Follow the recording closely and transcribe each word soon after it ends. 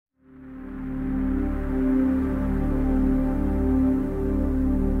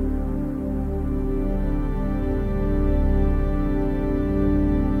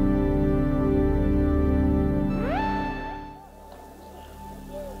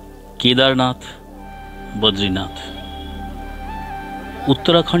केदारनाथ बद्रीनाथ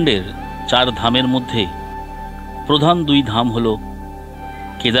उत्तराखंडेर चार धामेर मध्य प्रधान दुई धाम हलो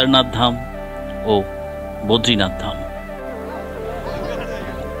केदारनाथ धाम और बद्रीनाथ धाम।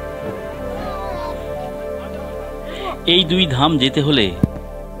 এই দুই ধাম যেতে হলে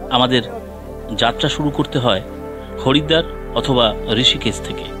আমাদের যাত্রা শুরু করতে হয় হরিদ্বার অথবা ঋষিকেশ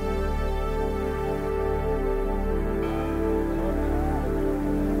থেকে।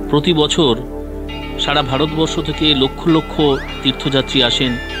 প্রতি বছর সারা ভারতবর্ষ থেকে লক্ষ লক্ষ তীর্থযাত্রী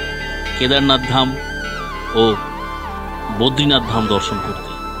আসেন কেদারনাথ ধাম ও বদ্রীনাথ ধাম দর্শন করতে।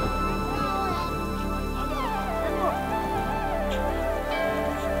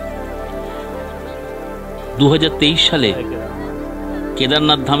 दो 2023 সালে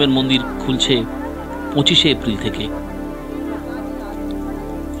কেদারনাথ ধামের মন্দির খুলছে 25 এপ্রিল থেকে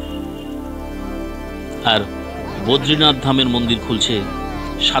আর বদ্রীনাথ ধামের মন্দির খুলছে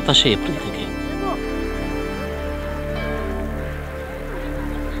 27 এপ্রিল থেকে।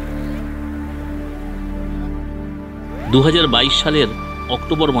 दो 2022 সালের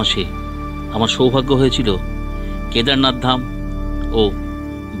অক্টোবর মাসে আমার সৌভাগ্য হয়েছিল কেদারনাথ ধাম ও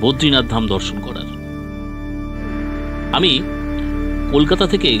বদ্রীনাথ ধাম দর্শন করার। আমি কলকাতা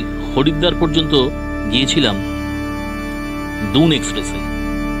থেকে হরিদ্বার পর্যন্ত গিয়েছিলাম দুন এক্সপ্রেসে।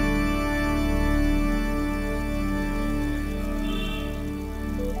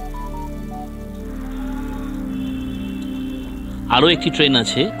 আরও একটি ট্রেন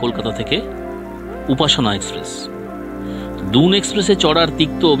আছে কলকাতা থেকে উপাসনা এক্সপ্রেস। দুন এক্সপ্রেসে চড়ার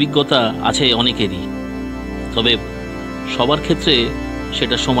তিক্ত অভিজ্ঞতা আছে অনেকেরই, তবে সবার ক্ষেত্রে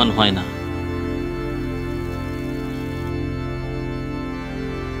সেটা সমান হয় না।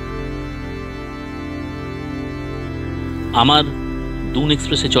 আমার দুন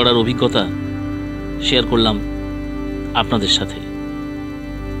এক্সপ্রেসে চড়ার অভিজ্ঞতা শেয়ার করলাম আপনাদের সাথে।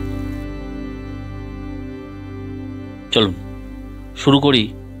 চলুন শুরু করি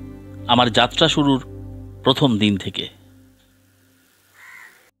আমার যাত্রা শুরুর প্রথম দিন থেকে।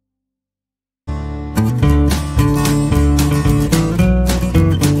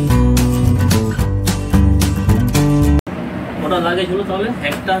 ওটা লাগেজ হলো তাহলে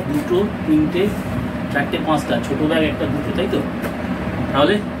একটা দুটো তিনটে চারটে পাঁচটা, ছোট ব্যাগ একটা দুটো, তাই তো?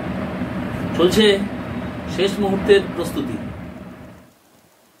 তাহলে চলছে শেষ মুহূর্তের প্রস্তুতি।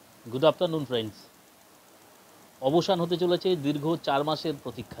 Good afternoon friends. অবসান হতে চলেছে দীর্ঘ 4 মাসের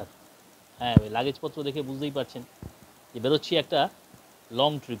প্রতীক্ষার। হ্যাঁ, লাগেজপত্র দেখে বুঝতেই পারছেন যে বেরোচ্ছি একটা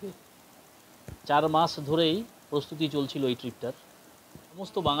লং ট্রিপে। 4 মাস ধরেই প্রস্তুতি চলছিল এই ট্রিপটার।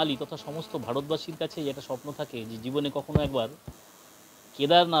 সমস্ত বাঙালি তথা সমস্ত ভারতবাসীর কাছে এটা স্বপ্ন থাকে যে জীবনে কখনো একবার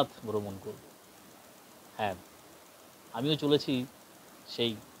কেদারনাথ ভ্রমণ করব। হ্যাঁ, আমিও চলেছি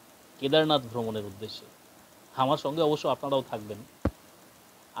সেই কেদারনাথ ভ্রমণের উদ্দেশ্যে। আমার সঙ্গে অবশ্য আপনারাও থাকবেন।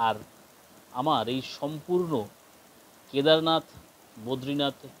 আর আমার এই সম্পূর্ণ কেদারনাথ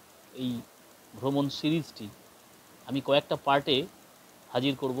বদ্রীনাথ এই ভ্রমণ সিরিজটি আমি কয়েকটা পার্টে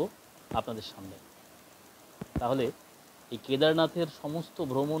হাজির করব আপনাদের সামনে। তাহলে এই কেদারনাথের সমস্ত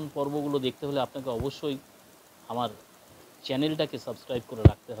ভ্রমণ পর্বগুলো দেখতে হলে আপনাকে অবশ্যই আমার চ্যানেলটাকে সাবস্ক্রাইব করে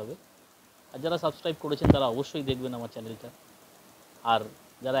রাখতে হবে। আর যারা সাবস্ক্রাইব করেছেন তারা অবশ্যই দেখবেন আমার চ্যানেলটা, আর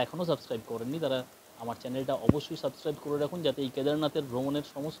যারা এখনও সাবস্ক্রাইব করেননি তারা আমার চ্যানেলটা অবশ্যই সাবস্ক্রাইব করে রাখুন, যাতে এই কেদারনাথের ভ্রমণের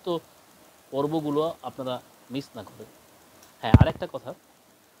সমস্ত পর্বগুলো আপনারা মিস না করেন। হ্যাঁ, আরেকটা কথা,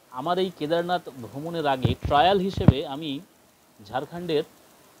 আমার এই কেদারনাথ ভ্রমণের আগে ট্রায়াল হিসেবে আমি ঝাড়খণ্ডের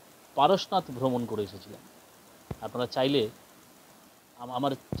পারশনাথ ভ্রমণ করে এসেছিলাম। আপনারা চাইলে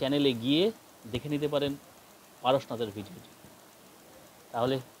আমার চ্যানেলে গিয়ে দেখে নিতে পারেন পারশনাথের ভিডিওটি।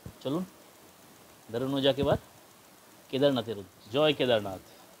 তাহলে চলুন বেরোনো যাক এবার কেদারনাথের উদ্দেশ্যে। জয় কেদারনাথ।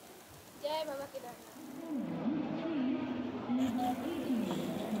 জয় বাবা কেদারনাথ।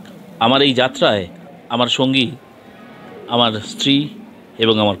 আমার এই যাত্রায় আমার সঙ্গী আমার স্ত্রী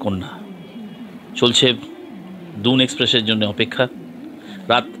এবং আমার কন্যা। চলছে দুন এক্সপ্রেসের জন্য অপেক্ষা।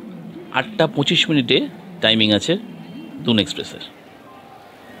 রাত 8টা 25 মিনিটে টাইমিং আছে দুন এক্সপ্রেসের।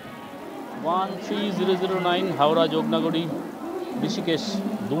 13009 হাওড়া যোগনগরী ঋষিকেশ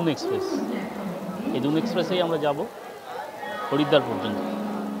দুন এক্সপ্রেস। এই দুন এক্সপ্রেসেই আমরা যাব হরিদ্বার পর্যন্ত।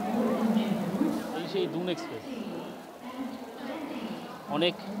 এই সেই দুন এক্সপ্রেস।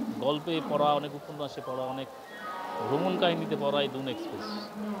 অনেক গল্পে পড়া, অনেক উপন্যাসে পড়া, অনেক ভ্রমণ কাহিনীতে পড়া এই দুন এক্সপ্রেস।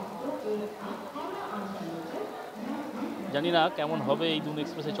 জানি না কেমন হবে এই দুন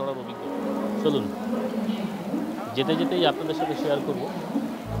এক্সপ্রেসে চড়ার অভিজ্ঞতা। চলুন যেতে যেতেই আপনাদের সাথে শেয়ার করব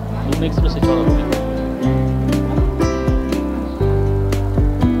দুন এক্সপ্রেসে চড়ার অভিজ্ঞতা।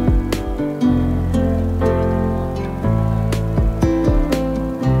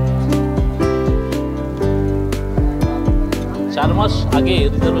 মাস আগে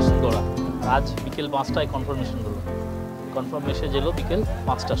রিজার্ভেশন করা, আজ বিকেল 5টায় কনফার্মেশন হলো। কনফার্ম মেসেজ এলো বিকেল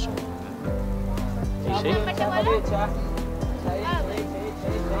 5টার সময়। এই সেই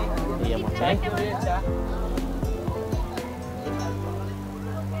এই আমার চাই।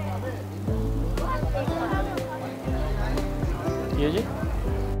 কি হয়েছে?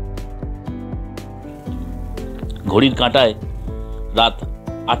 ঘড়ির কাঁটায় রাত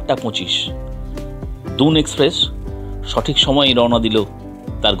 8:25। দুন এক্সপ্রেস সঠিক সময়ে রওনা দিল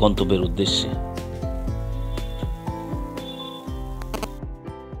তার গন্তব্যের উদ্দেশ্যে।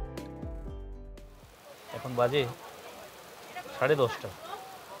 এখন বাজে 10:30।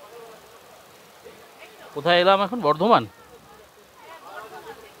 কোথায় এলাম এখন? বর্ধমান।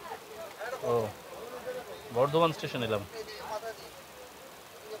 ও, বর্ধমান স্টেশন এলাম।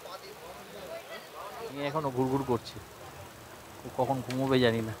 এখনো ঘুরঘুর করছি, কখন ঘুমোবে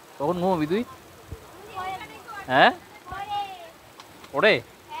জানি না। কখন ঘুমোবি তুই? হ্যাঁ, পড়ে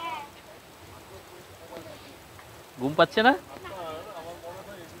ঘুম পাচ্ছে না?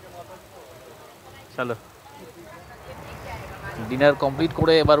 চলো, ডিনার কমপ্লিট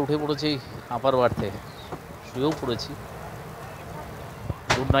করে এবার উঠে পড়েছি আপার বাড়তে, শুয়েও পড়েছি।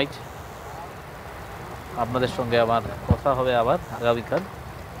 Good night. আপনাদের সঙ্গে আমার কথা হবে আবার আগামীকাল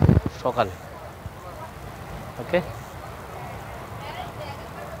সকালে। ওকে,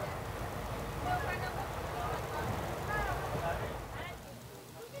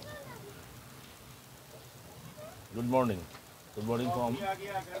 good morning. Good morning from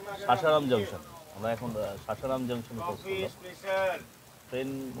শাসারাম junction. আমরা এখন শাসারাম জংশনে পৌঁছলাম। ট্রেন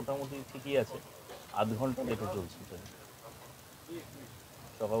মোটামুটি ঠিকই আছে, আধ ঘন্টা লেটে চলছে ট্রেন।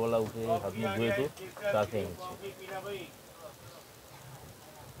 সকালবেলা উঠে হাত মুখ ধুয়ে তো চা খেয়ে নিচ্ছি।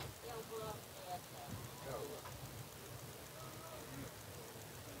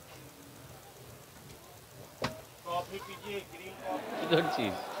 কি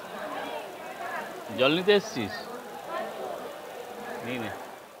করছিস? জল নিতে এসছিস? নিয়ে নে।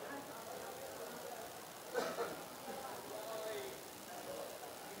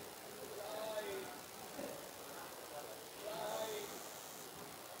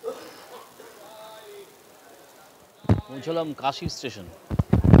 পৌঁছলাম কাশি স্টেশন।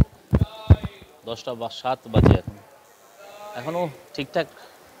 10:07 বাজে এখন। এখনও ঠিকঠাক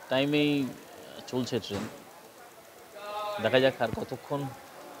টাইমেই চলছে ট্রেন। দেখা যাক আর কতক্ষণ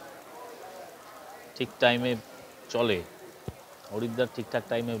ঠিক টাইমে চলে। হরিদ্বার ঠিকঠাক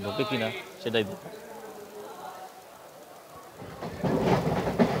টাইমে ঢোকে কিনা সেটাই দেখা।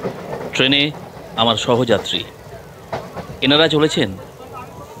 ট্রেনে আমার সহযাত্রী, এনারা চলেছেন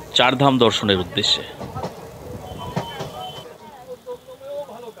চারধাম দর্শনের উদ্দেশ্যে।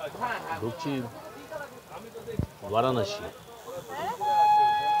 ঢুকছি বারাণসী।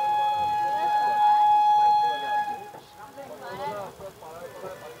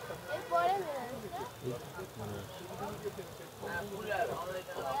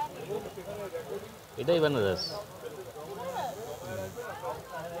 এটাই বেনারস।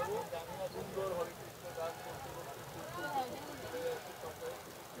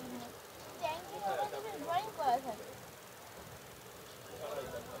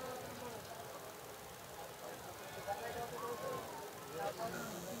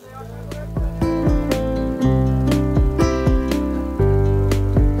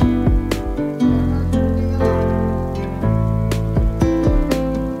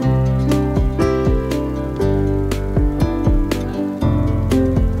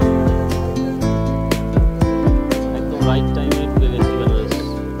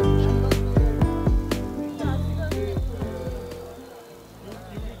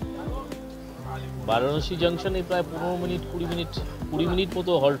 বারাণসী জংশনে প্রায় 15-20 মিনিট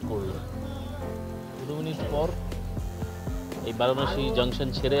মতো হল্ট করলো। 2 মিনিট পর এই বারাণসী জংশন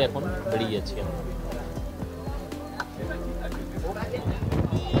ছেড়ে এখন বেরিয়ে যাচ্ছি আমরা।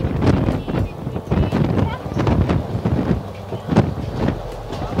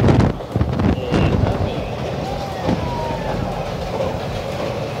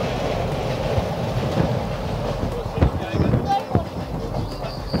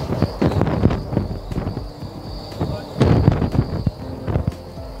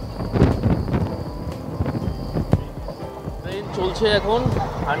 চলছে এখন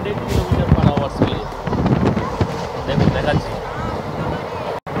 100 কিলোমিটার/আওয়ার স্পিডে। দেখুন দেখাচ্ছি।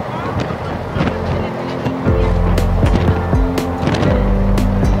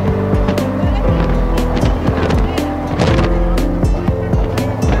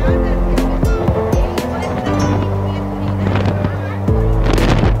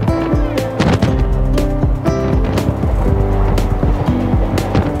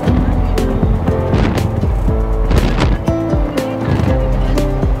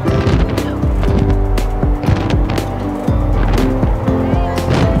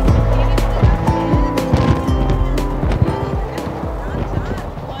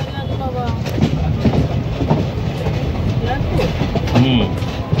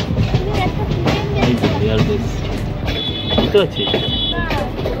 দেখতে পাচ্ছিস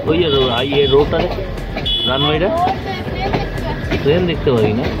ওই যে রোডটা রানওয়েটা ট্রেন দেখতে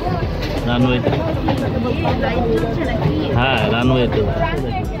পারি না রানওয়েতে হ্যাঁ রানওয়েতে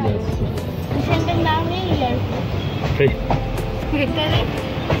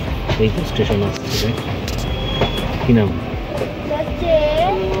এই তো স্টেশন আসছে কি নাম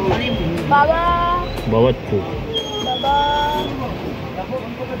বাবাতপুর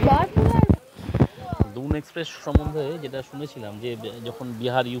দুন এক্সপ্রেস সম্বন্ধে যেটা শুনেছিলাম যে যখন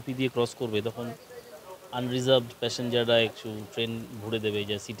বিহার ইউপি দিয়ে ক্রস করবে তখন আনরিজার্ভড প্যাসেঞ্জাররা একটু ট্রেন ভরে দেবে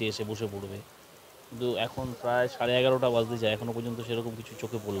যে সিটে এসে বসে পড়বে, কিন্তু এখন প্রায় 11:30 বাজতে যায় এখনও পর্যন্ত সেরকম কিছু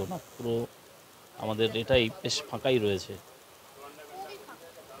চোখে পড়লো না। পুরো আমাদের এটাই বেশ ফাঁকাই রয়েছে।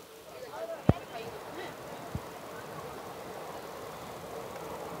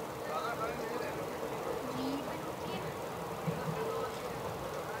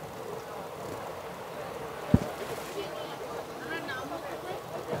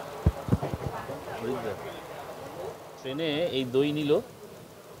 ট্রেনে এই দই নিল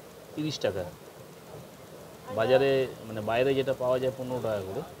 30 টাকা, বাজারে মানে বাইরে যেটা পাওয়া যায় 15 টাকা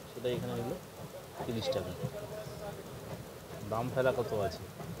করে, সেটা এখানে নিল 30 টাকা। দাম ফেলা কত আছে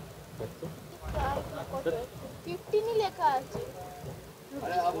দেখতো, 15 লেখা আছে।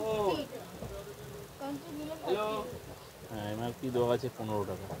 হ্যাঁ এমআরপি দেওয়া আছে 15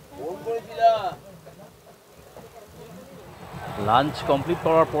 টাকা। লাঞ্চ কমপ্লিট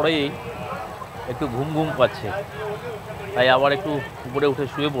করার পরেই একটু ঘুম ঘুম পাচ্ছে, তাই আবার একটু উপরে উঠে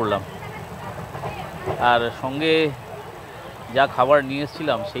শুয়ে পড়লাম। আর সঙ্গে যা খাবার নিয়ে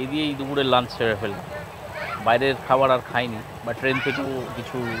এসেছিলাম সেই দিয়েই দুপুরের লাঞ্চ সেরে ফেললাম। বাইরের খাবার আর খাইনি বা ট্রেন থেকেও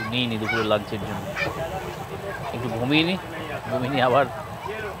কিছু নিইনি দুপুরের লাঞ্চের জন্য। একটু ঘুমিয়ে নিই আবার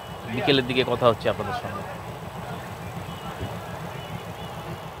বিকেলের দিকে কথা হচ্ছে আপনাদের সঙ্গে।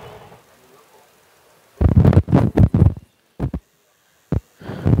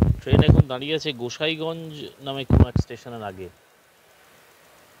 ট্রেন এখন দাঁড়িয়ে আছে গোসাইগঞ্জ নামে কোনো এক স্টেশনের আগে।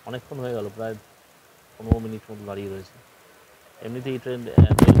 অনেকক্ষণ হয়ে গেল, প্রায় 15 মিনিট মতো দাঁড়িয়ে রয়েছে। এমনিতেই ট্রেন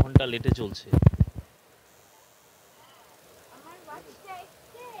 1.5 ঘন্টা লেটে চলছে।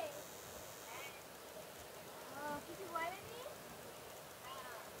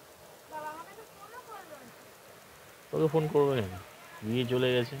 তোকে ফোন করবে কেন, নিয়ে চলে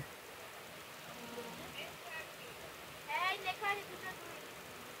গেছে।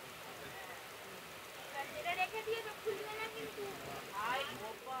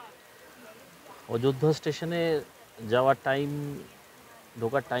 অযোধ্যা স্টেশনে যাওয়ার টাইম,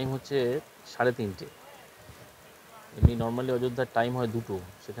 ঢোকার টাইম হচ্ছে 3:30। এমনি নর্মালি অযোধ্যার টাইম হয় 2টো,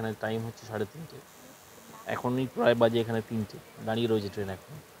 সেখানে টাইম হচ্ছে 3:30। এখনই প্রায় বাজে এখানে 3টে, দাঁড়িয়ে রয়েছে ট্রেন।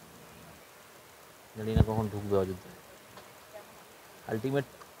 এখন জানি না কখন ঢুকবে অযোধ্যায়। আলটিমেট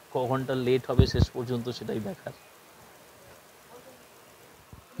ক ঘন্টা লেট হবে শেষ পর্যন্ত সেটাই দেখার।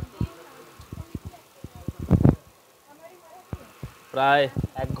 প্রায়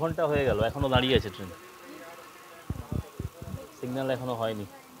 1 ঘন্টা হয়ে গেল, এখনও দাঁড়িয়ে আছে ট্রেন। সিগন্যাল এখনও হয়নি,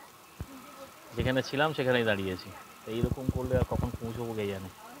 যেখানে ছিলাম সেখানেই দাঁড়িয়ে আছি। এইরকম করলে আর কখন পৌঁছবো কে জানে।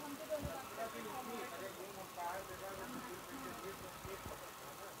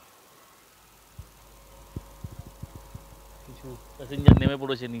 কিছু প্যাসেঞ্জার নেমে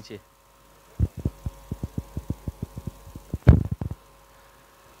পড়েছে নিচে।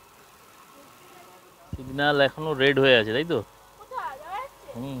 সিগন্যাল এখনো রেড হয়ে আছে, তাই তো?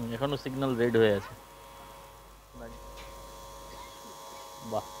 এখনো সিগন্যাল রেড হয়ে আছে।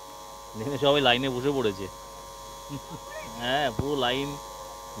 বাহ, নেমে সবাই লাইনে বসে পড়েছে। হ্যাঁ পুরো লাইন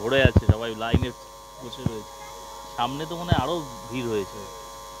ভরে আছে, সবাই লাইনে বসে রয়েছে। সামনে তো মনে হয় আরো ভিড় হয়েছে।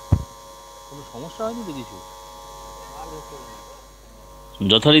 কোনো সমস্যা হয়নি তো কিছু?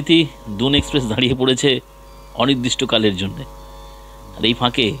 যথারীতি দুন এক্সপ্রেস দাঁড়িয়ে পড়েছে অনির্দিষ্টকালের জন্য। আর এই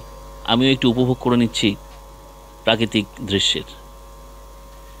ফাঁকে আমিও একটু উপভোগ করে নিচ্ছি প্রাকৃতিক দৃশ্যের।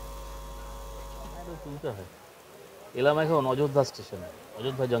 এলাম এখন অযোধ্যা স্টেশনে,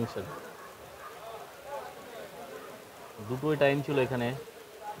 অযোধ্যা জাংশন। দুটোই টাইম ছিল এখানে,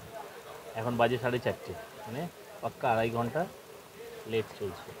 এখন বাজে 4:30, মানে পাক্কা 2.5 ঘন্টা লেট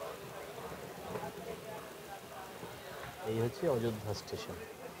চলছে। এই হচ্ছে অযোধ্যা স্টেশন।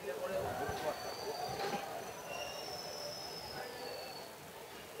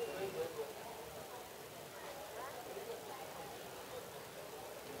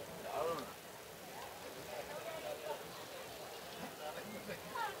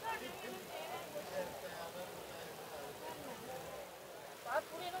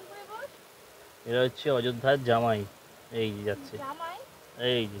 এরা হচ্ছে অযোধ্যার জামাই, এই যে যাচ্ছে,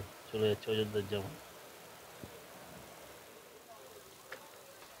 এই যে চলে যাচ্ছে অযোধ্যার জামাই।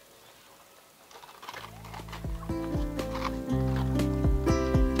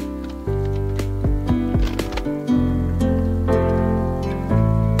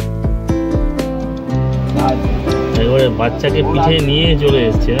 বাচ্চাকে পিঠে নিয়ে চলে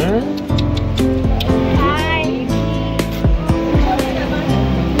এসছে।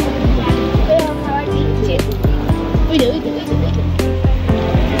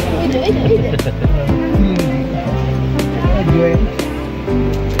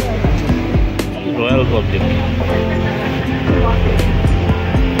 রয়্যাল পাবলিক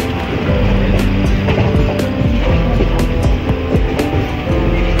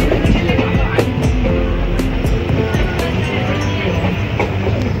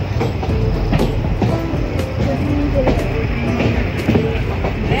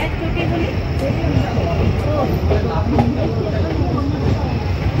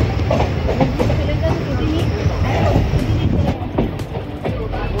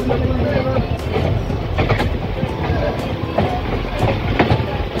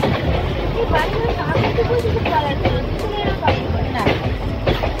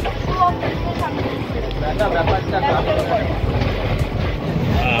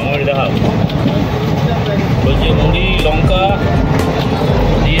বলছি মুড়ি লঙ্কা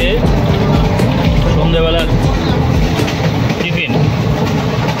দিয়ে সন্ধ্যেবেলার টিফিন।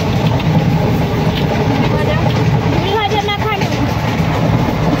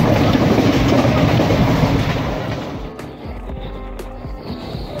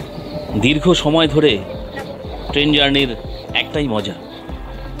 দীর্ঘ সময় ধরে ট্রেন জার্নির একটাই মজা,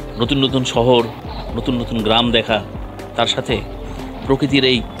 নতুন নতুন শহর, নতুন নতুন গ্রাম দেখা, তার সাথে প্রকৃতির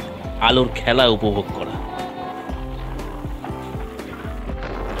এই আলোর খেলা উপভোগ করা।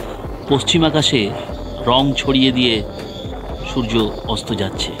 পশ্চিম আকাশে রং ছড়িয়ে দিয়ে সূর্য অস্ত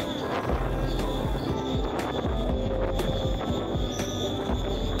যাচ্ছে।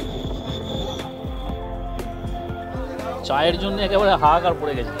 চায়ের জন্য একেবারে হাহাকার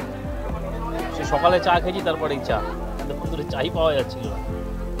পড়ে গেছে। সে সকালে চা খেয়েছি, তারপরে চা, এতক্ষণ ধরে চাই পাওয়া যাচ্ছিল না।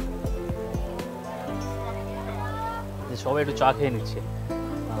 সবাই একটু চা খেয়ে নিচ্ছে।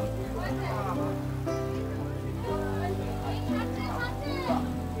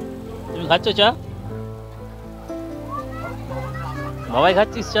 তুমি খাচ্ছ চা? বাবাই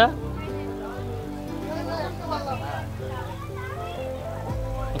খাচ্ছিস চা?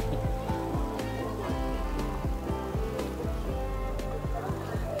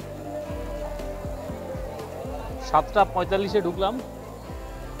 সাতটা 45-এ ঢুকলাম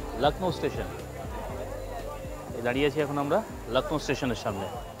লখনৌ স্টেশন। দাঁড়িয়ে আছি এখন আমরা লখনৌ স্টেশনের সামনে।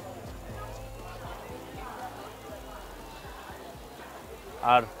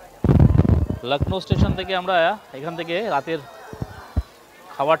 আর লখনৌ স্টেশন থেকে আমরা এখান থেকে রাতের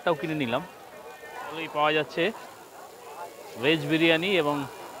খাবারটাও কিনে নিলাম। তাহলেই পাওয়া যাচ্ছে ভেজ বিরিয়ানি এবং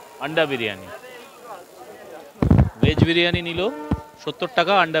আন্ডা বিরিয়ানি। ভেজ বিরিয়ানি নিল 70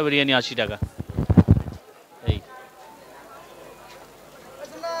 টাকা, আন্ডা বিরিয়ানি 80 টাকা। এই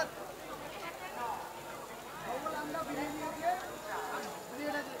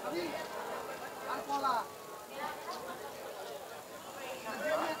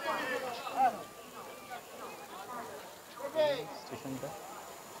স্টেশনটা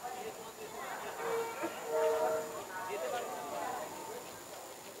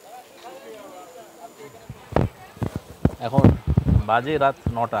এখন বাজে রাত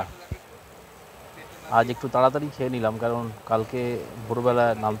 9টা। আজ একটু তাড়াতাড়ি খেয়ে নিলাম, কারণ কালকে ভোরবেলা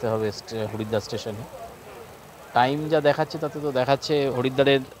নামতে হবে হরিদ্বার স্টেশনে। টাইম যা দেখাচ্ছে তাতে তো দেখাচ্ছে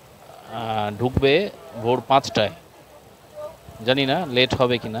হরিদ্বারের ঢুকবে ভোর 5টায়। জানি না লেট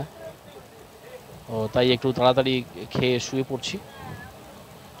হবে কি না, ও তাই একটু তাড়াতাড়ি খেয়ে শুয়ে পড়ছি।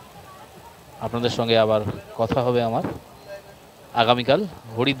 আপনাদের সঙ্গে আবার কথা হবে আমার আগামীকাল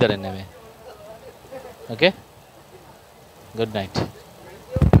হরিদ্বারে নেমে। ওকে, গুড নাইট।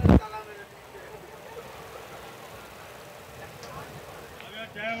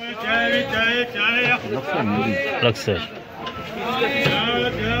 লক্সর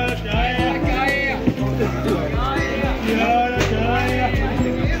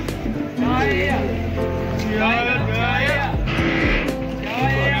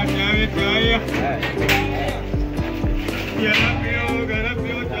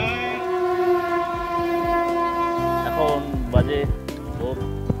এখন বাজে ভোর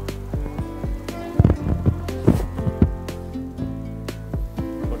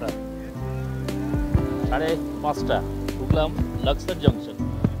 5:30। ঢুকলাম লক্সর জংশন।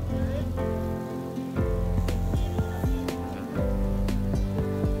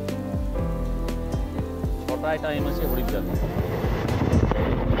 ছটায় টাইম আছে হরিদ্বার।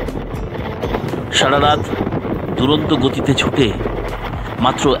 সারা রাত দুরন্ত গতিতে ছুটে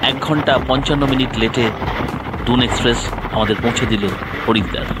মাত্র 1 ঘন্টা 55 মিনিট লেটে ডুন এক্সপ্রেস আমাদের পৌঁছে দিল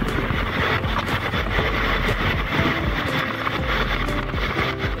হরিদ্বার।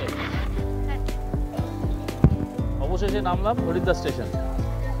 অবশেষে নামলাম হরিদ্বার স্টেশন।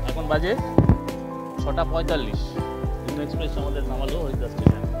 এখন বাজে 6:45। ডুন এক্সপ্রেস আমাদের নামালো হরিদ্বার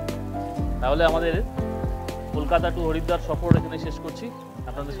স্টেশন। তাহলে আমাদের কলকাতা টু হরিদ্বার সফর এখানে শেষ করছি।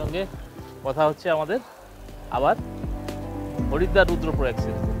 আপনাদের সঙ্গে কথা হচ্ছে আমাদের আবার হরিদ্বার রুদ্রপ্রয়াগ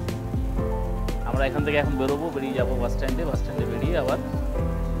সিরিজে। আমরা এখান থেকে এখন বেরোবো, বেরিয়ে যাবো বাস স্ট্যান্ডে বেরিয়ে আবার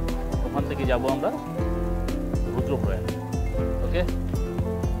ওখান থেকে যাব আমরা রুদ্রপ্রয়াগ। ওকে,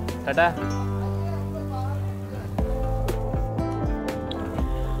 টাটা।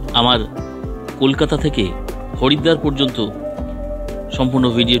 আমার কলকাতা থেকে হরিদ্বার পর্যন্ত সম্পূর্ণ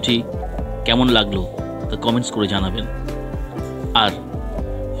ভিডিওটি কেমন লাগলো তা কমেন্টস করে জানাবেন। আর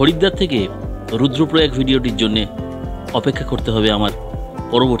হরিদ্বার থেকে রুদ্রপ্রয়াগ ভিডিওটির জন্য অপেক্ষা করতে হবে আমার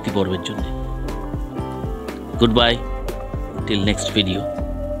পরবর্তী পর্বের জন্য। Good bye till next video.